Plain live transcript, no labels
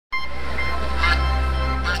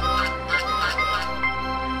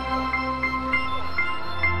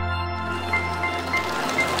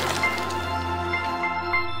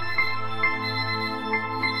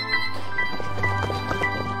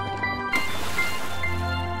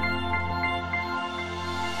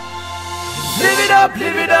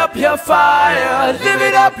it up, your fire. Live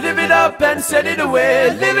it up and send it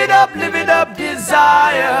away. Live it up,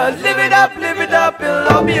 desire. Live it up, it'll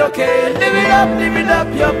all be okay. Live it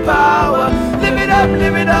up, your power. Live it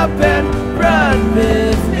up and run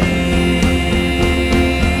with me.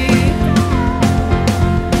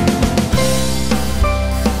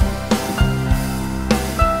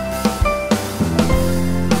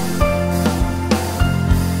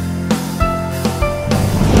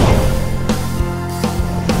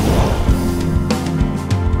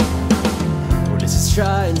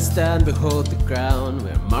 Try and stand, behold the ground.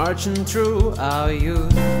 We're marching through our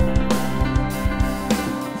youth.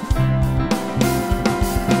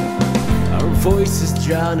 Our voices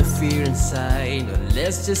drown the fear inside, but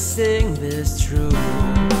let's just sing this truth.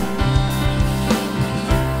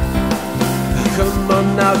 Come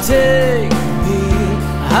on now, take me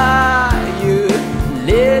higher.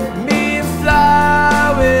 Let me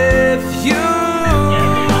fly with you.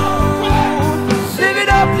 Live it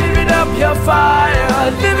up, your fire.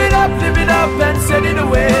 Live it up and send it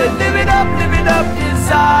away. Live it up,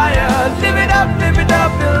 desire. Live it up,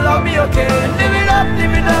 it'll all be okay. Live it up,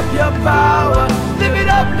 your power. Live it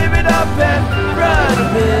up and run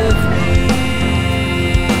with me.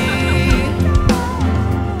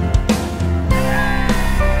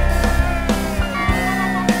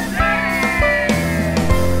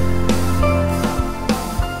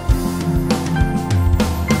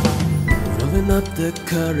 Rolling up the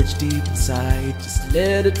courage deep inside, just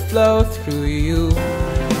let it flow through you.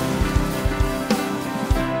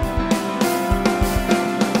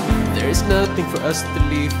 There's nothing for us to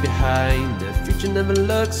leave behind. The future never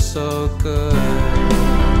looks so good.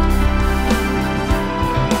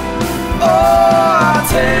 Oh,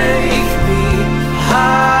 take me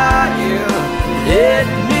high.